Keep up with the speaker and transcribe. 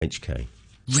RTHK.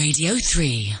 Radio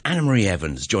 3. Anna-Marie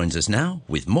Evans joins us now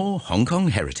with more Hong Kong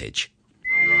heritage.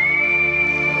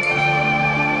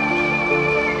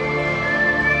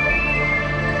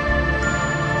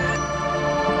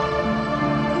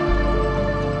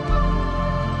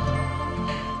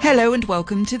 Hello and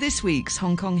welcome to this week's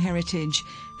Hong Kong Heritage.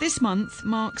 This month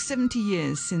marks 70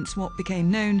 years since what became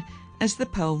known as the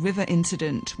Pearl River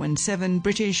Incident, when 7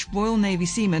 British Royal Navy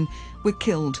seamen were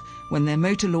killed when their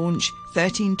motor launch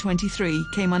 1323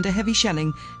 came under heavy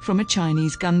shelling from a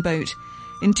Chinese gunboat.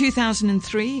 In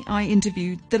 2003, I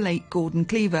interviewed the late Gordon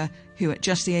Cleaver, who at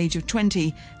just the age of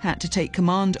 20 had to take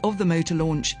command of the motor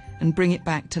launch and bring it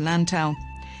back to Lantau.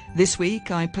 This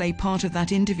week I play part of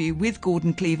that interview with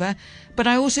Gordon Cleaver, but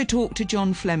I also talked to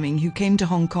John Fleming, who came to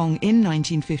Hong Kong in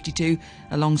 1952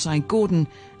 alongside Gordon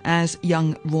as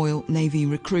young Royal Navy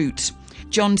recruits.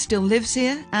 John still lives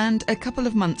here and a couple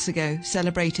of months ago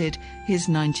celebrated his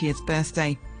 90th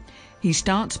birthday. He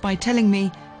starts by telling me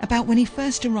about when he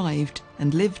first arrived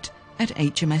and lived at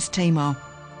HMS Tamar.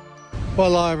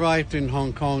 Well, I arrived in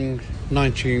Hong Kong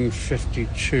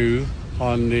 1952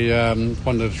 on the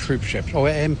one of the troop ships,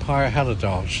 Empire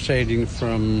Halliday, sailing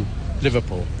from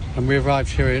Liverpool. And we arrived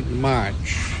here in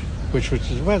March, which was,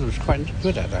 the weather was quite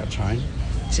good at that time.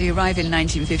 So you arrived in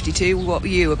 1952. What were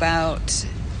you, about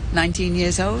 19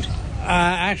 years old?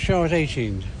 Actually, I was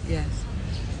 18. Yes.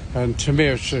 And to me,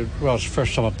 it's the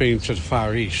first time I've been to the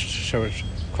Far East, so it's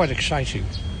quite exciting.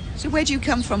 So where do you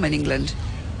come from in England?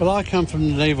 Well, I come from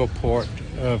the naval port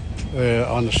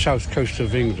on the south coast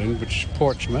of England, which is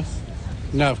Portsmouth.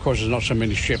 Now, of course, there's not so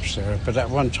many ships there, but at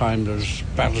one time there was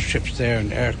battleships there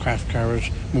and aircraft carriers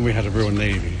when we had a Royal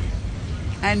Navy.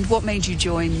 And what made you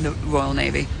join the Royal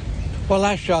Navy? Well,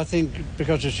 actually, I think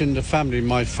because it's in the family.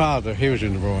 My father, he was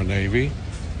in the Royal Navy,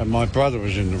 and my brother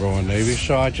was in the Royal Navy,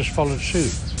 so I just followed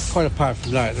suit. Quite apart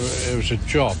from that, it was a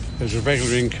job. It was a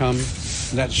regular income,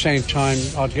 and at the same time,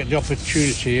 I'd get the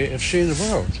opportunity of seeing the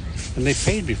world, and they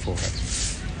paid me for it.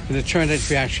 And it turned out to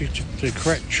be actually the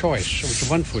correct choice. It was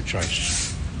a wonderful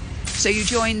choice. So you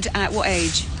joined at what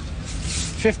age?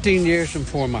 15 years and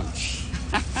 4 months.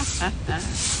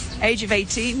 Age of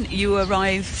 18, you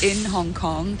arrive in Hong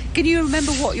Kong. Can you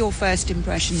remember what your first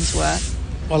impressions were?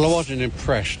 Well, I wasn't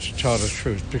impressed, to tell the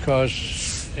truth,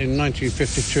 because in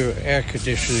 1952, air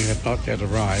conditioning had not yet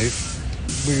arrived.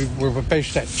 We were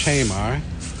based at Tamar,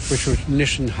 which was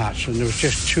Nissan huts, and there was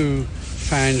just 2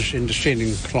 fans in the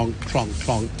ceiling, clonk, clonk,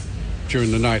 clonk,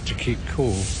 during the night to keep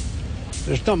cool.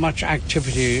 There's not much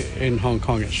activity in Hong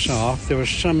Kong itself. There were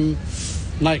some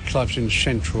nightclubs in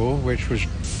Central, which was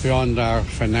beyond our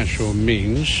financial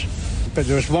means. But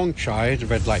there was Wong Chai, the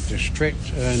red light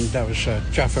district, and that was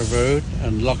Jaffa Road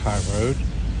and Lockhart Road,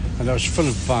 and that was full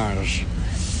of bars.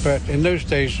 But in those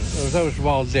days, although it was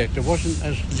well lit, it wasn't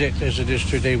as lit as it is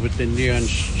today with the neon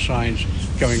signs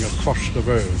going across the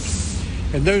road.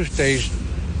 In those days,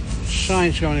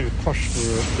 signs going across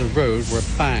the road were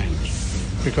banned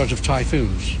because of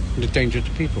typhoons and the danger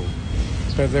to people.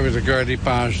 But there were the girly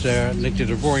bars there, and they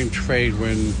did a roaring trade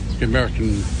when the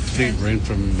American fleet were in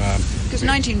from... Because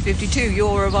 1952,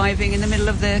 you're arriving in the middle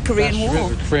of the Korean War.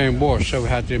 The Korean War, so we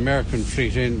had the American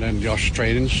fleet in and the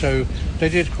Australians, so they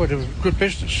did quite a good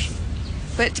business.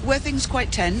 But were things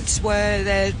quite tense? Were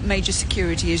there major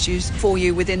security issues for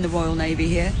you within the Royal Navy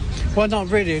here? Well, not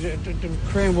really. The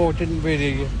Korean War didn't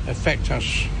really affect us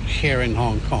here in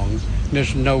Hong Kong.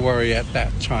 There's no worry at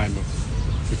that time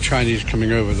of the Chinese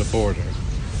coming over the border.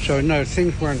 So, no,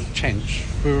 things weren't tense.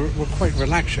 We were quite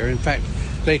relaxed here. In fact,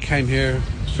 they came here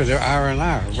for their hour and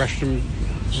hour, Western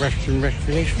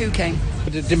recreation. Who came?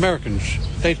 The Americans.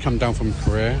 They'd come down from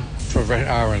Korea for an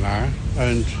hour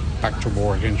and back to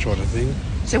war again, sort of thing.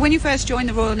 So when you first joined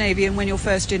the Royal Navy and when you're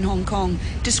first in Hong Kong,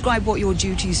 describe what your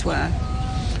duties were.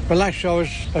 Well, actually, I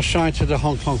was assigned to the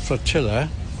Hong Kong Flotilla,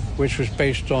 which was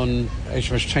based on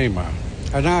HMS Tamar.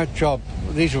 And our job,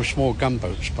 these were small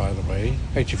gunboats, by the way,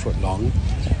 80 foot long.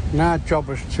 And our job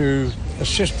was to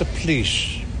assist the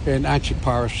police in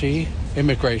anti-piracy,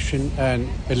 immigration and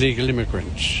illegal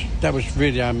immigrants. That was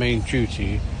really our main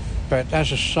duty. But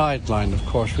as a sideline, of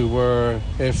course, we were,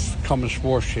 if communist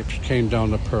warships came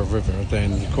down the Pearl River,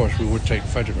 then, of course, we would take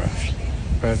photographs.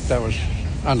 But that was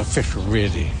unofficial,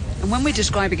 really. And when we're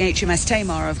describing HMS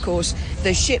Tamar, of course,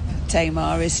 the ship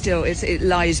Tamar is still, it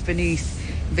lies beneath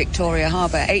Victoria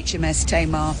Harbour. HMS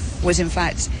Tamar was, in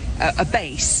fact, a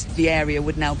base. The area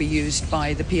would now be used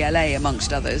by the PLA,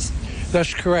 amongst others.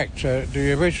 That's correct.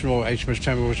 The original HMS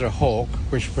Tamar was a Hawk,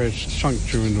 which was sunk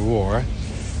during the war.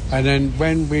 And then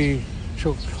when we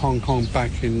took Hong Kong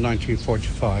back in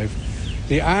 1945,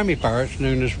 the army barracks,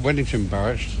 known as Wellington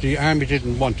Barracks, the army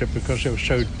didn't want it because it was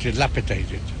so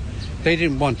dilapidated. They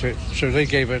didn't want it, so they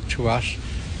gave it to us.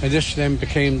 And this then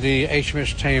became the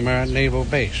HMS Tamar Naval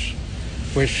Base,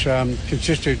 which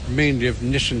consisted mainly of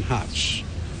Nissen huts.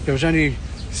 There was only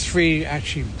 3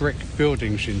 actually brick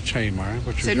buildings in Tamar.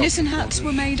 So Nissen huts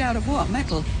were made out of what?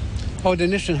 Metal? Oh, the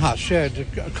Nissen huts, yeah,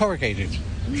 corrugated.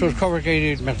 So it's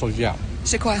corrugated metal, yeah.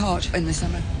 So quite hot in the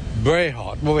summer? Very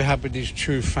hot. What we had with these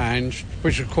 2 fans,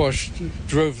 which of course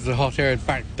drove the hot air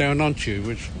back down onto you,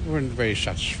 which weren't very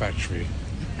satisfactory.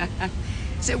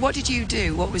 So what did you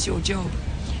do? What was your job?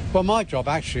 Well, my job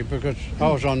actually, because I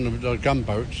was on the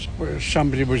gunboats,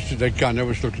 the gunner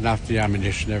was looking after the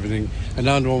ammunition and everything.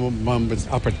 Another one was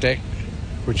upper deck,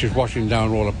 which is washing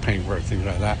down all the paintwork, things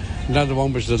like that. Another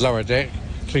one was the lower deck,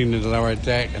 cleaning the lower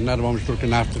deck. Another one was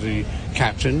looking after the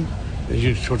captain,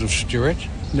 the sort of steward.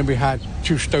 And then we had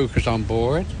 2 stokers on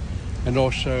board, and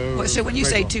also... So when you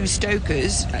say 2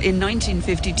 stokers, in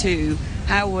 1952,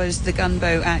 how was the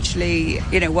gunboat actually,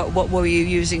 what were you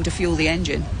using to fuel the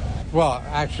engine? Well,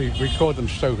 actually, we called them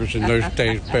stokers in those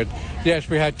days, but yes,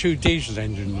 we had 2 diesel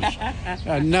engines.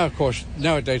 And now, of course,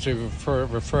 nowadays they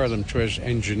refer them to as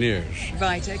engineers.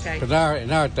 Right, okay. But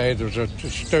in our day, there was a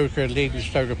stoker, leading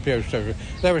stoker, PO stoker.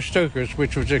 There were stokers,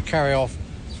 which was to carry off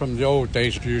from the old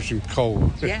days of using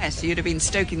coal. Yes, you'd have been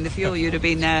stoking the fuel. You'd have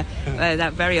been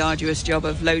that very arduous job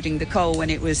of loading the coal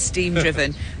when it was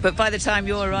steam-driven. But by the time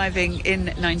you're arriving in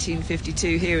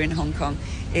 1952 here in Hong Kong,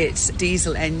 it's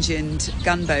diesel-engined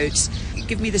gunboats.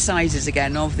 Give me the sizes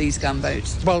again of these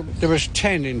gunboats. Well, there was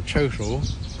 10 in total,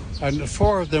 and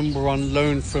 4 of them were on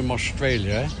loan from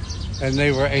Australia, and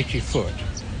they were 80 foot.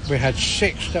 We had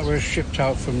 6 that were shipped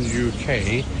out from the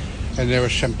UK, and they were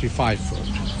 75 foot.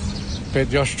 But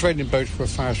the Australian boats were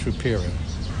far superior.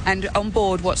 And on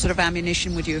board, what sort of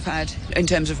ammunition would you have had in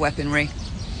terms of weaponry?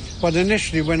 Well,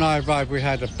 initially when I arrived, we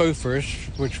had a Bofors,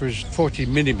 which was 40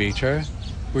 millimetre,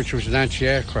 which was an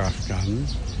anti-aircraft gun.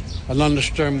 And on the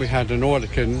stern we had an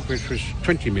Oerlikon, which was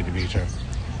 20 millimetre,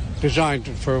 designed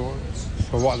for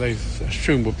what they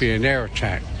assumed would be an air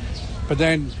attack. But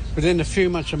then, within a few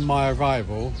months of my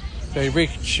arrival, they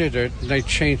reconsidered and they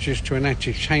changed this to an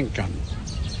anti-tank gun,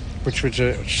 which was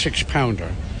a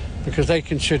 6-pounder, because they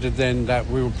considered then that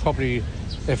we would probably,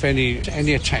 if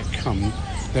any attack come,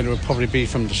 then it would probably be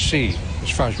from the sea, as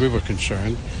far as we were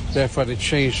concerned. Therefore, they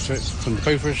changed from the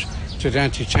Bofors to the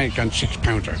anti-tank gun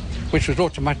 6-pounder, which was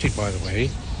automatic, by the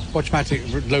way, automatic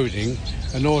loading,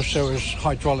 and also is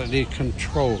hydraulically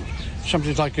controlled,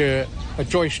 something like a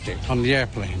joystick on the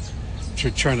airplane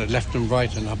to turn it left and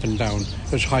right and up and down.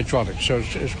 It's hydraulic, so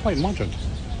it's quite modern.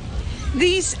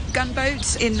 These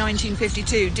gunboats in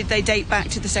 1952, did they date back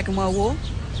to the Second World War?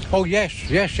 Oh,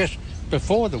 yes,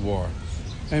 before the war.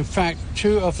 In fact,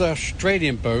 2 of the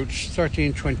Australian boats,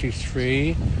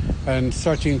 1323 and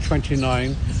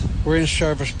 1329, were in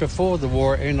service before the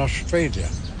war in Australia.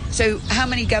 So how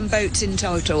many gunboats in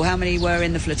total? How many were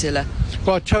in the flotilla?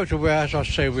 Well, total, as I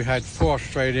say, we had 4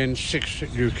 Australian, 6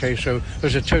 UK, so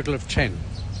there's a total of 10.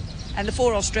 And the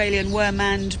 4 Australian were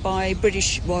manned by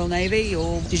British Royal Navy,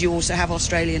 or did you also have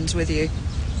Australians with you?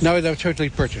 No, they were totally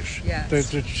British. Yeah.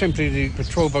 Simply the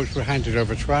patrol boats were handed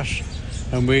over to us,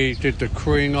 and we did the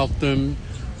crewing of them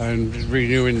and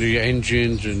renewing the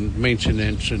engines and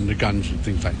maintenance and the guns and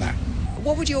things like that.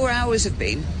 What would your hours have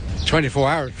been? 24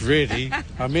 hours, really.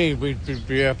 I mean, we'd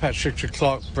be up at 6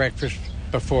 o'clock, breakfast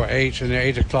before 8, and at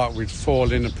 8 o'clock we'd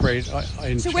fall in the parade.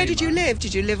 So where did you live?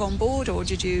 Did you live on board, or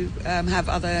did you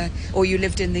or you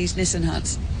lived in these Nissen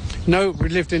huts? No, we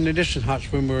lived in the Nissen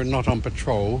huts when we were not on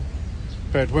patrol,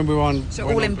 but when we were on... So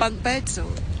all in bunk beds,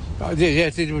 or...? Yeah,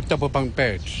 they were double bunk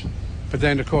beds. But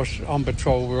then, of course, on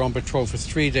patrol, we were on patrol for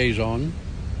 3 days on, and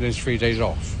then 3 days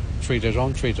off. 3 days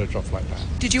on, 3 days off, like that.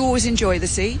 Did you always enjoy the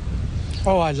sea?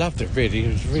 Oh, I loved it, really.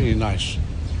 It was really nice.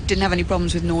 Didn't have any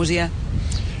problems with nausea?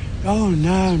 Oh,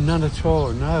 no, none at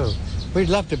all, no. We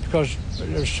loved it because it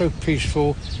was so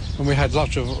peaceful, and we had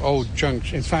lots of old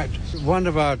junks. In fact, one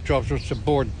of our jobs was to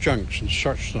board junks and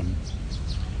search them.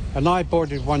 And I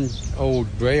boarded one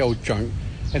very old junk,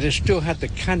 and it still had the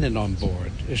cannon on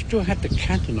board. In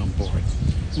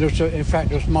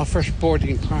fact, it was my first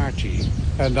boarding party,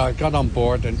 and I got on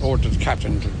board and ordered the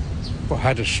captain to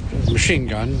had a machine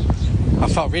gun. I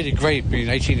felt really great being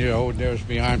 18-year-old, and there was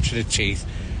me armed to the teeth.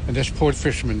 And this poor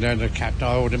fisherman there, the captain,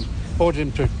 I ordered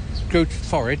him to go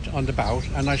for it on the boat,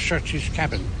 and I searched his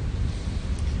cabin.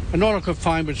 And all I could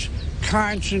find was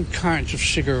cartons and cartons of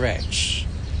cigarettes.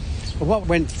 And what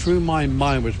went through my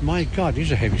mind was, my God,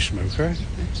 he's a heavy smoker.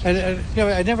 And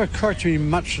it never occurred to me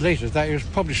much later that he was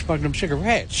probably smuggling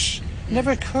cigarettes.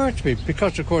 Never occurred to me,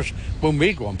 because, of course, when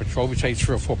we go on patrol, we take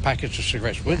 3 or 4 packets of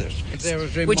cigarettes with us. There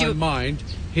was in my mind,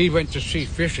 he went to sea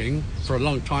fishing for a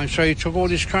long time, so he took all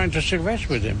these cartons of cigarettes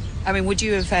with him. I mean, would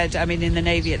you have had, in the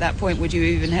Navy at that point, would you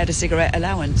even had a cigarette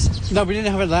allowance? No, we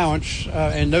didn't have allowance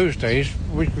in those days.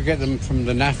 We could get them from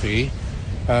the NAFI,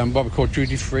 what we call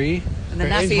duty-free. And the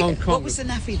NAFI, what was the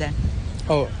NAFI then?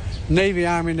 Oh, Navy,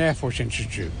 Army and Air Force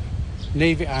Institute.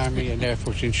 Navy, Army and Air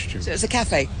Force Institute. So it was a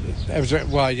cafe? It was it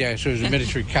was a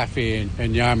military cafe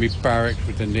in the Army barracks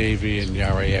with the Navy and the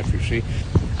RAF, you see.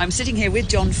 I'm sitting here with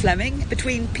John Fleming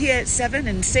between Pier 7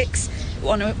 and 6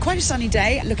 on quite a sunny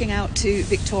day, looking out to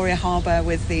Victoria Harbour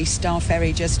with the Star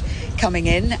Ferry just coming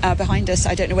in. Behind us,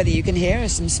 I don't know whether you can hear, are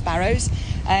some sparrows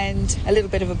and a little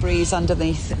bit of a breeze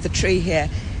underneath the tree here.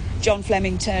 John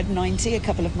Fleming turned 90 a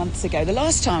couple of months ago. The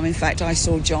last time, in fact, I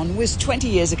saw John was 20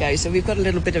 years ago, so we've got a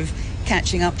little bit of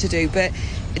catching up to do. But,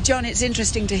 John, it's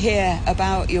interesting to hear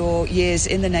about your years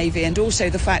in the Navy and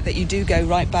also the fact that you do go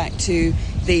right back to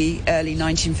the early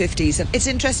 1950s. It's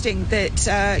interesting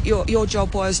that your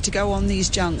job was to go on these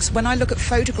junks. When I look at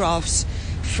photographs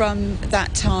from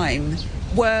that time,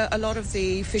 were a lot of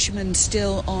the fishermen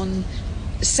still on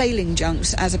sailing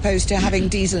junks as opposed to having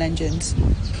diesel engines?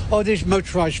 Oh, these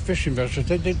motorised fishing vessels,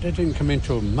 they didn't come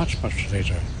into much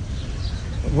later.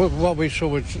 What we saw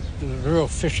was the real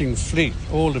fishing fleet,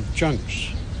 all of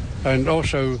junks. And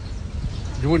also,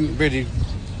 you wouldn't really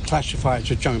classify it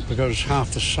as a junk because it's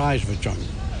half the size of a junk.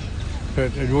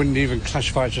 But you wouldn't even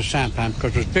classify it as a sampan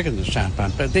because it was bigger than a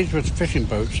sampan. But these were fishing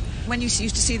boats. When you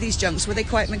used to see these junks, were they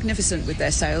quite magnificent with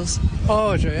their sails?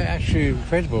 Oh, it's actually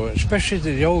incredible, especially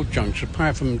the old junks.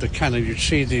 Apart from the cannon, you'd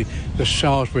see the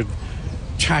sails with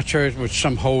tattered with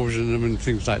some holes in them and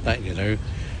things like that, you know.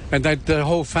 And the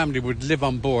whole family would live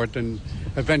on board, and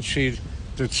eventually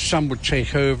the son would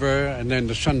take over, and then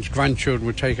the son's grandchildren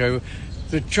would take over.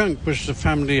 The junk was the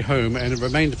family home, and it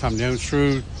remained the family home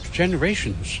through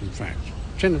generations, in fact.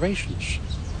 Generations.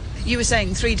 You were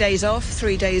saying 3 days off,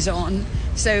 3 days on.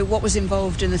 So what was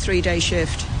involved in the 3-day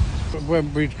shift?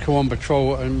 When we'd go on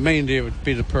patrol, and mainly it would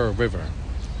be the Pearl River.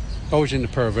 Always in the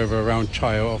Pearl River, around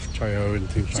Tayo, off Tayo and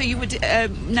things like that. So you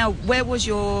would... now, where was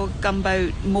your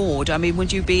gunboat moored? I mean,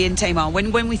 would you be in Tamar?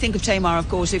 When we think of Tamar, of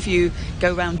course, if you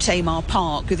go around Tamar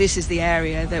Park, this is the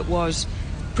area that was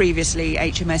previously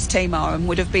HMS Tamar and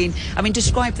would have been... I mean,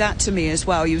 describe that to me as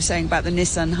well. You were saying about the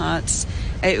Nissan huts.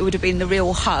 It would have been the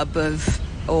real hub of,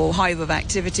 or hive of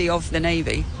activity of the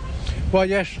Navy. Well,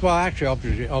 yes. Well,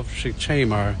 actually, obviously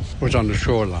Tamar was on the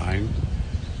shoreline.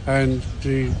 And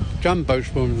the gunboats,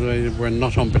 when they were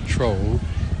not on patrol,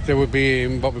 they would be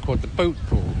in what we call the boat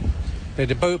pool.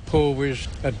 The boat pool was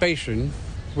a basin,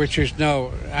 which is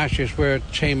now, actually it's where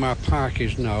Tamar Park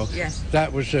is now. Yes.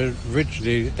 That was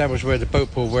originally, that was where the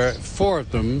boat pool were. 4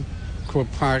 of them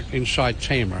could park inside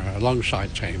Tamar,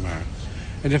 alongside Tamar.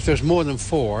 And if there's more than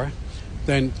 4,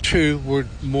 then 2 would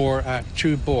moor at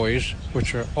 2 buoys,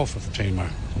 which are off of Tamar.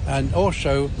 And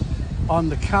also, on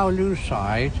the Kowloon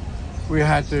side, we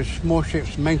had the Small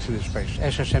Ships Maintenance Base,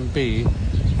 SSMB,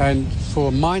 and for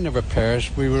minor repairs,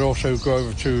 we would also go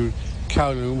over to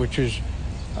Kowloon, which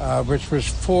was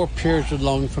 4 piers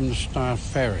along from the Star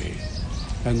Ferry,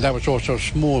 and that was also a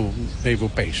small naval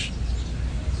base.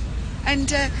 And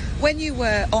when you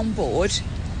were on board,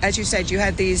 as you said, you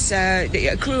had these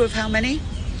a crew of how many?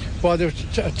 Well, there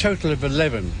was a total of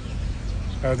 11.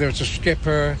 There was a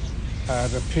skipper,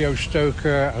 the PO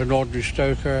stoker, an ordinary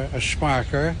stoker, a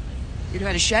sparker. You'd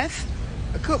had a chef?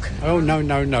 A cook? Oh, no.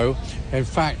 In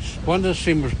fact, one of the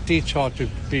seamen was detailed to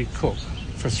be cook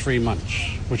for 3 months,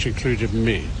 which included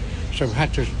me. So we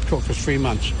had to cook for 3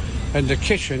 months. And the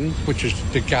kitchen, which is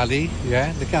the galley,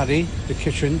 the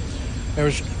kitchen, there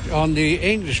was, on the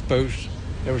English boats,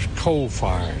 there was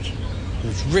coal-fired. It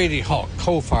was really hot,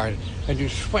 coal-fired, and you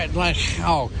sweat like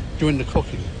hell doing the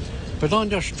cooking. But on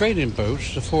the Australian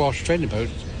boats, the 4 Australian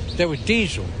boats, there was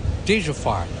diesel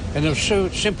fire. And it was so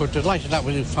simple to light it up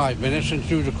within 5 minutes and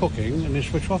do the cooking and then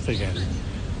switch off again.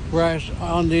 Whereas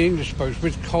on the English boats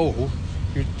with coal,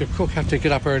 the cook had to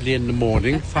get up early in the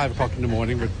morning, 5 o'clock in the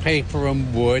morning, with paper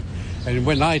and wood. And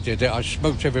when I did it, I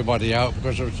smoked everybody out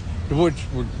because the wood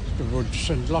would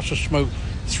send lots of smoke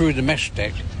through the mess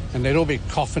deck, and they'd all be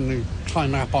coughing and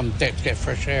climbing up on deck to get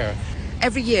fresh air.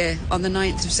 Every year on the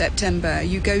 9th of September,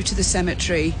 you go to the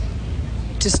cemetery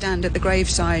to stand at the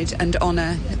graveside and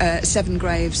honour 7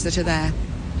 graves that are there.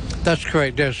 That's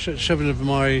correct. There's 7 of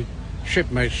my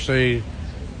shipmates. They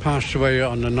passed away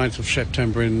on the 9th of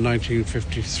September in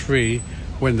 1953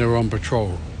 when they were on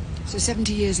patrol. So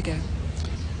 70 years ago.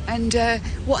 And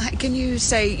what can you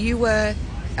say? You were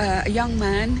a young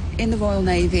man in the Royal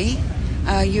Navy.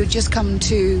 you had just come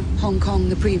to Hong Kong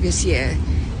the previous year.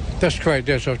 That's correct,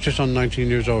 yes. I was just on 19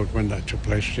 years old when that took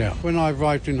place, yeah. When I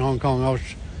arrived in Hong Kong, I was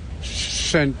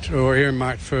sent or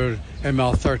earmarked for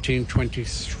ML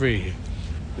 1323.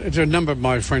 There's a number of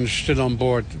my friends still on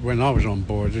board when I was on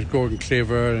board. There's Gordon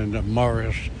Cleaver and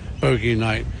Morris, Bogey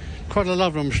Knight. Quite a lot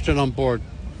of them were still on board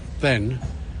then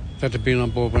that had been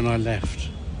on board when I left.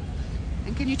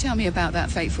 And can you tell me about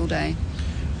that fateful day?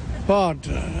 Well,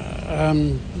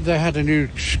 they had a new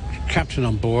captain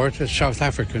on board, a South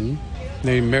African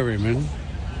named Merriman,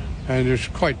 and it was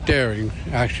quite daring,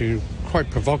 actually, quite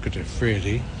provocative,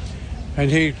 really. And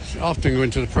he often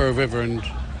went to the Pearl River and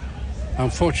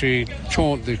unfortunately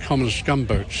taunt the communist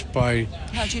gunboats by...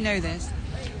 How do you know this?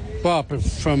 Well,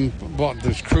 from what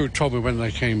the crew told me when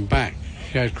they came back,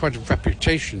 he had quite a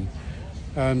reputation,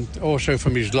 and also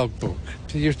from his logbook.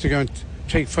 He used to go and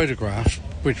take photographs,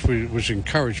 which was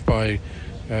encouraged by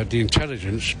the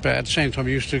intelligence, but at the same time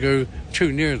he used to go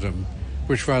too near them,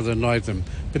 which rather annoyed them.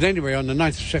 But anyway, on the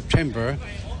 9th of September,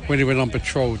 when he went on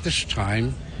patrol this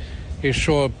time, he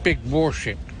saw a big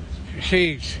warship.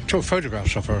 He took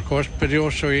photographs of her, of course, but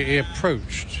he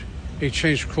approached. He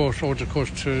changed course, ordered course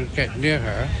to get near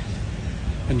her,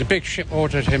 and the big ship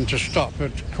ordered him to stop.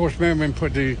 But, of course, Merriman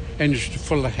put the engines to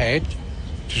full ahead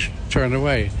to turn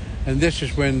away. And this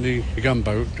is when the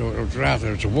gunboat, or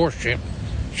rather it's a warship,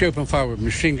 she opened fire with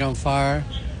machine gun fire,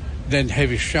 then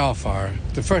heavy shell fire.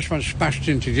 The first one smashed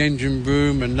into the engine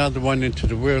room, another one into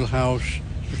the wheelhouse,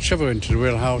 several into the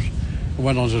wheelhouse, and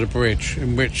went onto the bridge,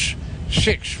 in which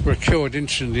 6 were killed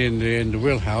instantly in the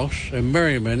wheelhouse. And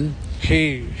Merriman,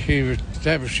 he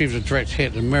received a direct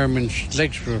hit, and Merriman's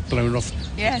legs were blown off.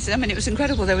 Yes, I mean, it was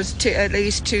incredible. There was at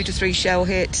least 2 to 3 shell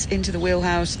hits into the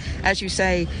wheelhouse. As you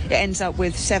say, it ends up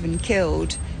with 7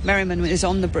 killed. Merriman is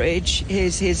on the bridge.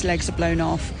 His legs are blown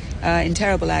off. In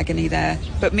terrible agony there.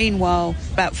 But meanwhile,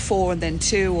 about 4 and then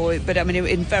 2, but I mean,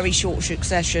 in very short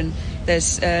succession, there's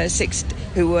 6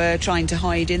 who were trying to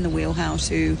hide in the wheelhouse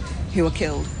who were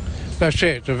killed. That's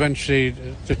it. Eventually,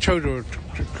 the total,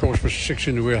 of course, was 6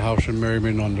 in the wheelhouse, and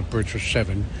Merriman on the bridge was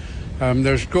 7.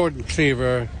 There's Gordon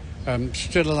Cleaver,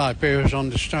 still alive, but he was on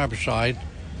the starboard side,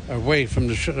 away from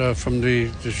the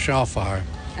shell fire.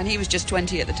 And he was just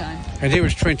 20 at the time. And he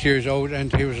was 20 years old,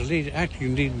 and he was actually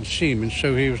leading seaman,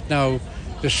 so he was now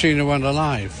the senior one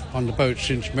alive on the boat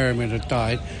since Merriman had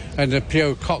died. And the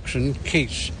PO coxswain,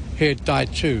 Keats, he had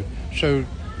died too. So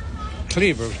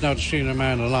Cleaver was now the senior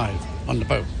man alive on the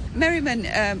boat. Merriman,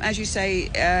 as you say,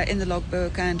 in the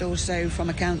logbook and also from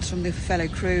accounts from the fellow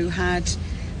crew, had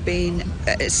been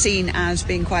seen as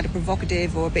being quite a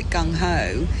provocative or a bit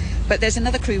gung-ho. But there's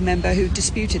another crew member who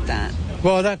disputed that.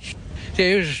 Well,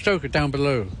 he was a stoker down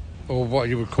below, or what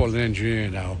you would call an engineer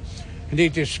now. And he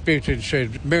disputed and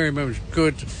said Merriman was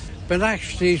good, but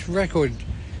actually his record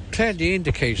clearly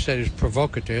indicates that it's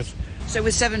provocative. So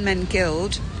with 7 men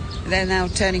killed, they're now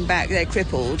turning back, they're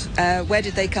crippled. Where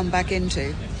did they come back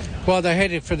into? Well, they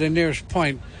headed for the nearest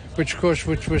point, which was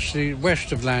the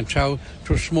west of Lantau,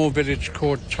 to a small village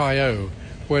called Tai O,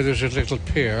 where there's a little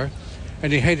pier.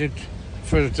 And he headed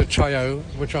for the Tai O,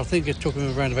 which I think it took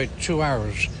him around about 2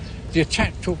 hours. The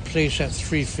attack took place at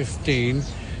 3:15,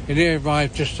 and he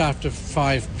arrived just after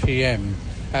 5 p.m.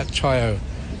 at Tai O,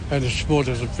 and a small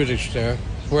little village there,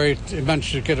 where he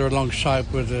managed to get her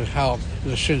alongside with the help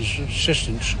and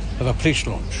assistance of a police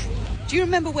launch. Do you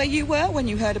remember where you were when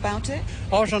you heard about it?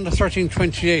 I was on the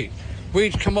 1328.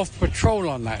 We'd come off patrol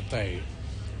on that day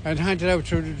and handed over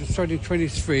to the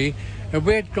 1323, and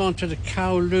we had gone to the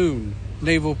Kowloon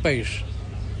Naval Base,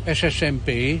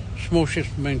 SSMB, Small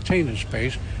Ships Maintenance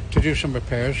Base, to do some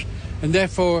repairs. And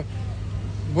therefore,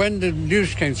 when the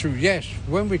news came through,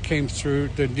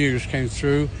 the news came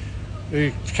through,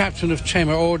 the captain of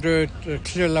Tamar ordered a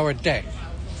clear lower deck.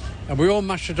 And we all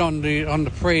mustered on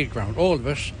the parade ground, all of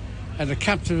us, and the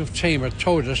captain of Tamar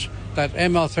told us that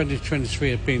ML 1323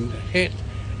 had been hit,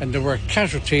 and there were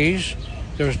casualties.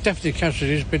 There was definitely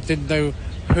casualties, but didn't know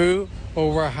who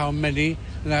or were how many,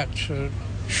 and that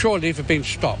shore leave had been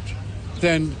stopped.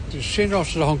 Then the senior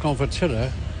officer of the Hong Kong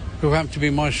Flotilla, who happened to be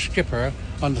my skipper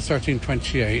on the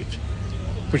 1328,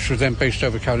 which was then based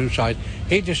over Kowloon side,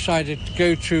 he decided to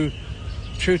go to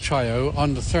Tai O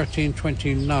on the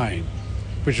 1329,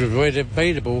 which was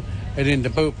available and in the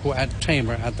boat port at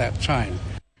Tamar at that time.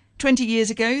 20 years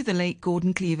ago, the late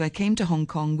Gordon Cleaver came to Hong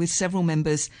Kong with several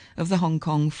members of the Hong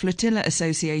Kong Flotilla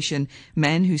Association,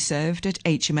 men who served at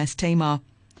HMS Tamar.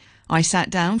 I sat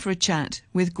down for a chat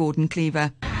with Gordon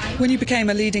Cleaver. When you became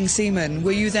a leading seaman,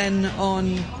 were you then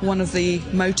on one of the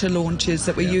motor launches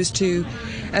that were used to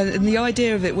And the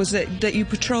idea of it was that you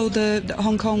patrolled the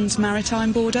Hong Kong's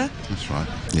maritime border? That's right,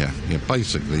 yeah.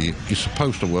 Basically, you're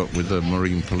supposed to work with the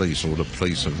Marine Police or the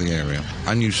police of the area,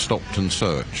 and you stopped and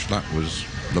searched. That was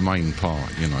the main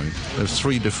part, you know. There's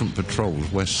 3 different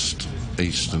patrols, west,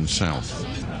 east and south.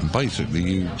 And basically,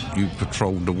 you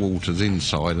patrolled the waters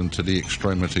inside and to the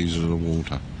extremities of the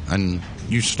water. And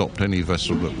you stopped any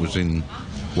vessel that was in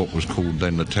what was called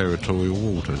then the territorial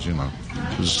waters, you know.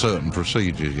 There's certain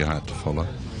procedures you had to follow.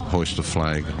 Hoist a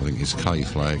flag, I think it's K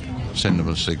flag, send them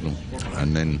a signal,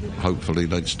 and then hopefully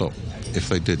they'd stop. If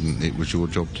they didn't, it was your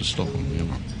job to stop them, you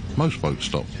know. Most boats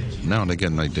stopped. Now and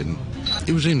again they didn't.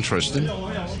 It was interesting.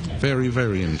 Very,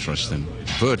 very interesting.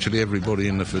 Virtually everybody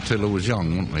in the flotilla was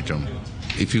young, weren't they, John?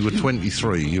 If you were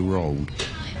 23, you were old.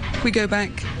 We go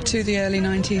back to the early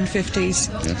 1950s.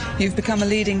 Yeah. You've become a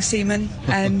leading seaman,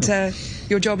 and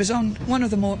your job is on one of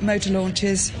the motor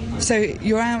launches. So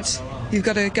you're out, you've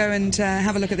got to go and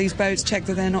have a look at these boats, check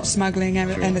that they're not smuggling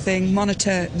anything,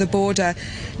 monitor the border.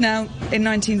 Now, in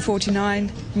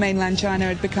 1949, mainland China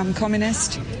had become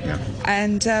communist. Yeah.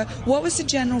 And what was the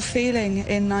general feeling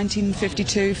in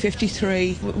 1952,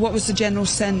 53? What was the general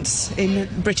sense in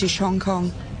British Hong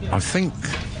Kong? I think,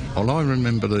 well, I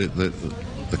remember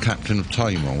the captain of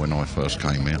Tamar when I first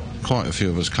came here. Quite a few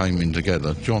of us came in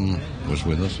together. John was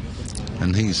with us,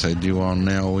 and he said, you are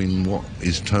now in what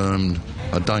is termed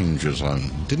a danger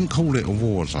zone. Didn't call it a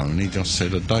war zone, he just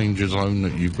said a danger zone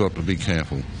that you've got to be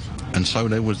careful. And so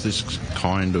there was this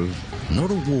kind of, not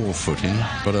a war footing,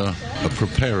 but a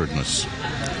preparedness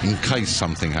in case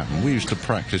something happened. We used to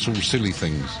practice all silly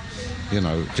things, you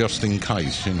know, just in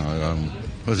case, you know.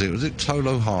 Was it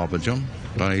Tolo Harbour, John?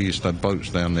 They used to have boats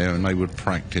down there and they would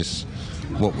practice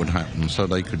what would happen so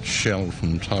they could shell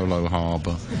from Tolo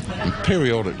Harbour. And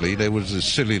periodically there was this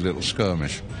silly little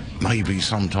skirmish. Maybe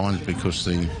sometimes because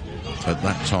at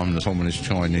that time the Communist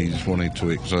Chinese wanted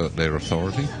to exert their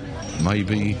authority.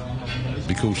 Maybe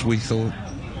because we thought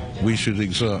we should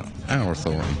exert our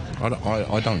authority.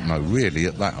 I don't know, really,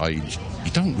 at that age.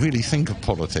 You don't really think of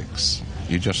politics.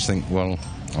 You just think, well,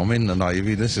 I'm in the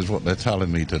Navy, this is what they're telling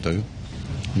me to do.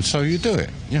 And so you do it,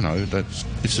 you know,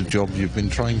 it's a job you've been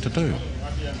trained to do.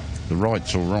 The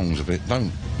rights or wrongs of it,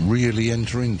 don't really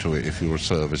enter into it if you're a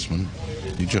serviceman.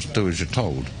 You just do as you're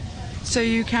told. So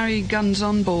you carry guns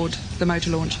on board the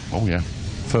motor launch? Oh, yeah.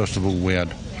 First of all, we had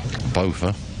a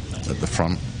Bofor at the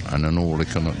front and an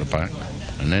Oerlikon at the back.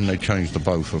 And then they changed the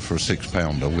Bofor for a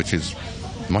 6-pounder, which is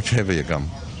a much heavier gun.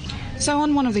 So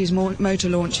on one of these motor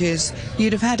launches,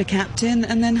 you'd have had a captain,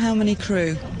 and then how many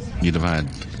crew? You'd have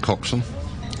had coxswain,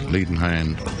 leading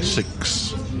hand,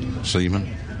 6 seamen,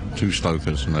 2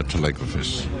 stokers and a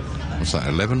telegraphist. What's that,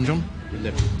 11, John?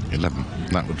 11.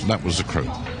 That was the crew.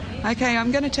 OK,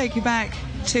 I'm going to take you back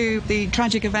to the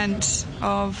tragic event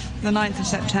of the 9th of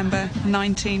September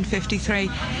 1953.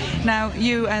 Now,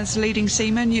 you as leading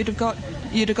seaman, you'd have got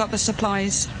the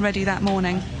supplies ready that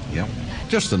morning. Yep.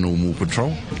 Just a normal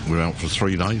patrol. We were out for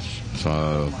 3 days, so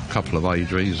a couple of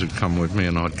AGs would come with me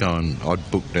and I'd go and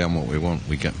I'd book down what we want.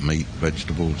 We get meat,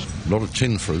 vegetables, a lot of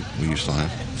tin fruit we used to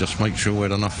have. Just make sure we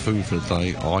had enough food for the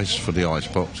day, ice for the ice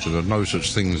box, because there were no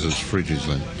such things as fridges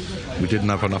then. We didn't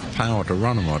have enough power to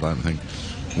run them, I don't think.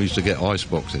 We used to get ice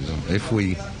boxes. If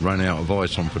we ran out of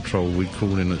ice on patrol, we'd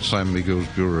call in at San Miguel's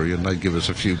Brewery and they'd give us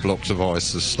a few blocks of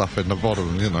ice to stuff in the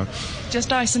bottom, you know.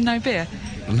 Just ice and no beer?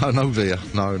 No beer.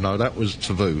 No, that was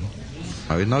taboo.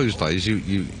 In those days,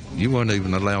 you weren't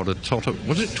even allowed a tot of...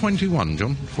 Was it 21,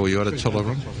 John, before you had a tot of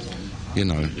rum? You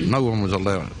know, no one was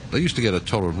allowed... They used to get a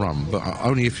tot of rum, but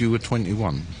only if you were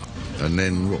 21. And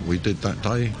then what we did that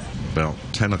day, about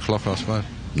 10 o'clock, I suppose,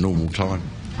 normal time,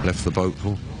 left the boat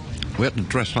pool. We had to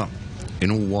dress up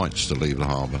in all whites to leave the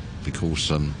harbour because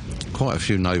quite a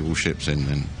few naval ships in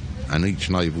then, and each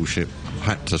naval ship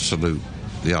had to salute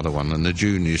the other one, and the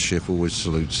junior ship always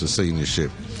salutes the senior ship.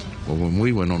 Well, when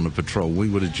we went on the patrol, we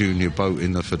were the junior boat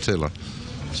in the flotilla,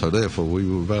 so therefore we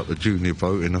were about the junior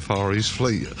boat in the Far East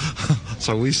Fleet.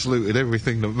 So we saluted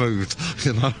everything that moved,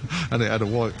 you know, and it had a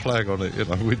white flag on it, you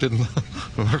know. We didn't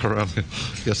walk around here.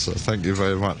 Yes, sir, thank you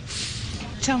very much.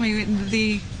 Tell me,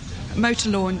 the motor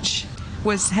launch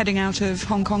was heading out of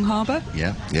Hong Kong Harbour?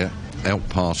 Yeah, out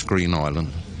past Green Island,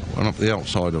 and up the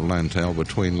outside of Lantau,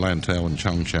 between Lantau and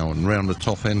Chung Chau, and round the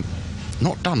top end.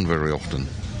 Not done very often.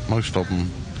 Most of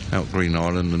them out Green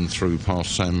Island and through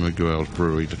past San Miguel's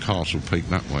Brewery to Castle Peak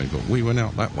that way, but we went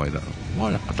out that way.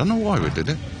 I don't know why we did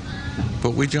it,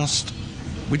 but we just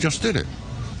did it.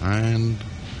 And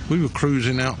we were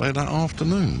cruising out there that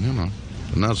afternoon, you know.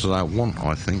 And that's our want,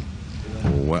 I think.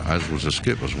 Or as was the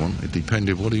skipper's want, it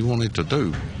depended what he wanted to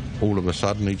do. All of a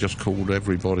sudden he just called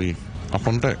everybody up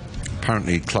on deck.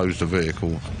 Apparently he closed the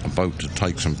vehicle, a boat, to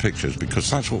take some pictures, because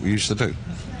that's what we used to do.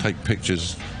 Take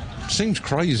pictures. Seems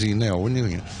crazy now, when you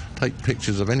think it. Take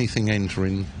pictures of anything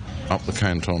entering up the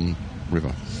Canton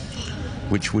River,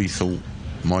 which we thought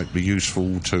might be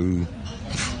useful to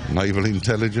naval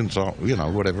intelligence, or, you know,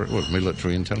 whatever it was,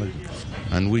 military intelligence.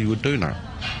 And we would do that.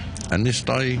 And this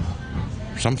day,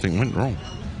 something went wrong.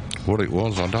 What it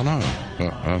was, I don't know.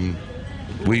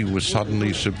 But we were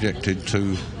suddenly subjected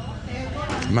to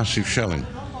massive shelling.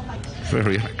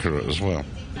 Very accurate as well.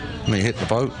 And it hit the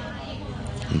boat.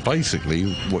 And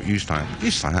basically, what used to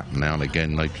happen now and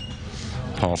again, they'd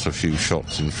pass a few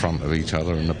shots in front of each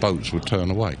other and the boats would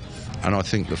turn away. And I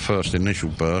think the first initial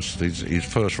burst, his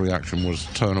first reaction was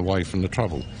to turn away from the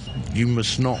trouble. You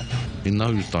must not, in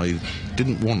those days,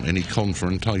 didn't want any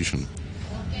confrontation.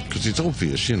 Because it's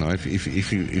obvious, you know,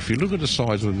 if you look at the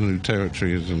size of the new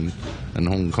territories and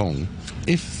Hong Kong,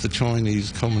 if the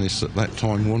Chinese communists at that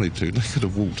time wanted to, they could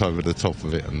have walked over the top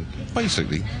of it and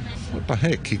basically, what the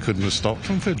heck, he couldn't have stopped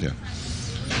them, could you?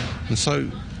 And so,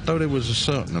 though there was a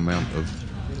certain amount of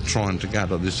trying to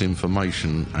gather this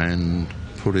information and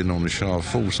put in on the show of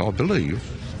force, I believe,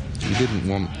 he didn't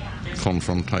want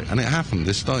confrontation. And it happened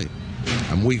this day.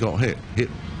 And we got hit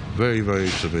very, very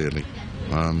severely.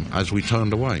 As we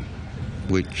turned away,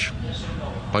 which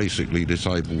basically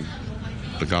disabled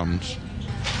the guns,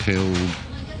 killed,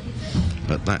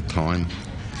 at that time,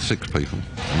 6 people.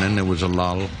 And then there was a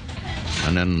lull,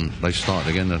 and then they started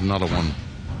again, there's another one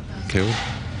killed.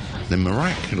 Then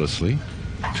miraculously,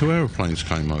 2 aeroplanes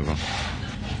came over.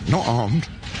 Not armed,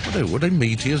 were they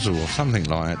meteors or something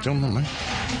like that, John, weren't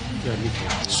they?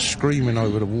 Yeah, screaming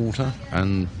over the water,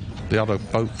 and the other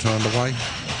boat turned away.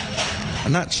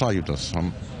 And that saved us.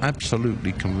 I'm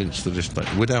absolutely convinced to this day.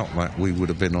 Without that, we would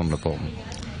have been on the bottom.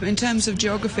 In terms of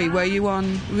geography, were you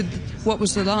on, what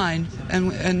was the line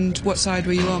and what side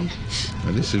were you on?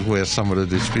 And this is where some of the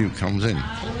dispute comes in.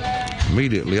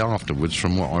 Immediately afterwards,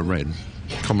 from what I read,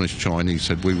 Communist Chinese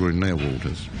said we were in their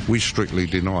waters. We strictly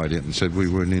denied it and said we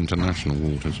were in international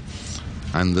waters.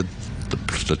 And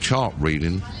the chart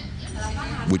reading,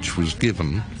 which was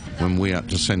given when we had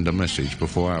to send a message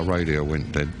before our radio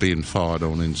went dead, being fired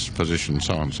on in position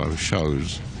so-and-so,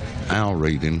 shows our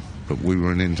reading that we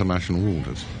were in international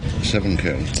waters. 7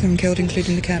 killed. 7 killed,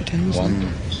 including the captain, wasn't it?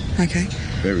 1 okay.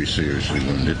 Very seriously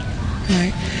wounded.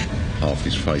 Right. Half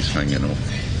his face hanging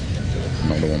off.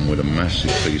 Another one with a massive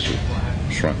piece of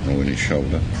shrapnel in his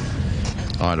shoulder.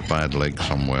 I had a bad leg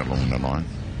somewhere along the line.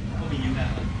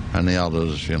 And the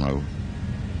others, you know,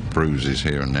 bruises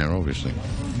here and there, obviously.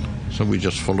 So we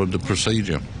just followed the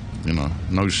procedure, you know,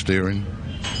 no steering,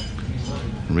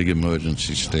 rig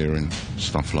emergency steering,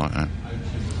 stuff like that.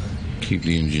 Keep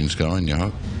the engines going, you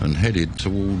hope, and headed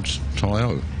towards Tai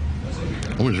O.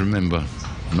 I always remember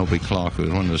Nobby Clark, who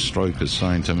was one of the strokers,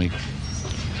 saying to me,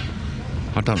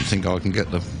 I don't think I can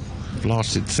get the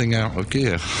blasted thing out of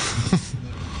gear.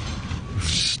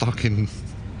 Stuck in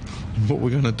what we're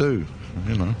going to do,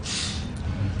 you know.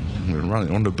 We'll run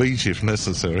it on the beach if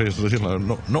necessary, you know,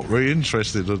 not very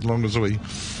interested as long as we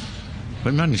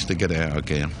managed to get it out of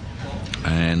gear.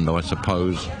 And I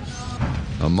suppose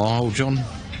a mile, John,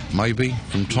 maybe,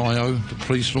 from Tai O, the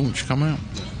police launch come out.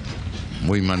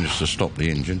 We managed to stop the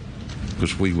engine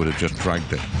because we would have just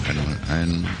dragged it, anyway,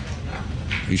 and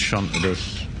he shunted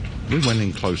us. We went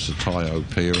in close to Tai O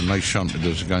Pier and they shunted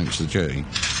us against the jetty.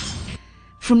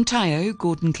 From Tai O,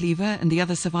 Gordon Cleaver and the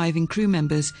other surviving crew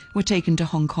members were taken to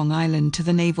Hong Kong Island to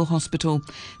the Naval Hospital.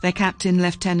 Their captain,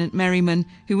 Lieutenant Merriman,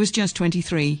 who was just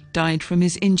 23, died from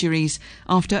his injuries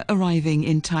after arriving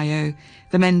in Tai O.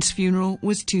 The men's funeral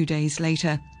was 2 days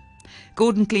later.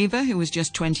 Gordon Cleaver, who was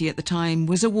just 20 at the time,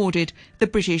 was awarded the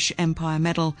British Empire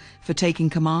Medal for taking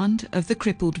command of the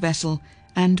crippled vessel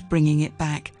and bringing it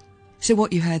back. So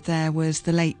what you heard there was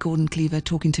the late Gordon Cleaver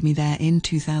talking to me there in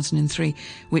 2003,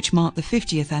 which marked the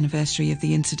 50th anniversary of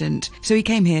the incident. So he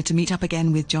came here to meet up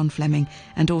again with John Fleming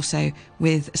and also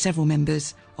with several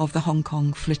members of the Hong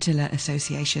Kong Flotilla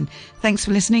Association. Thanks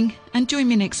for listening and join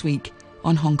me next week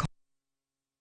on Hong Kong.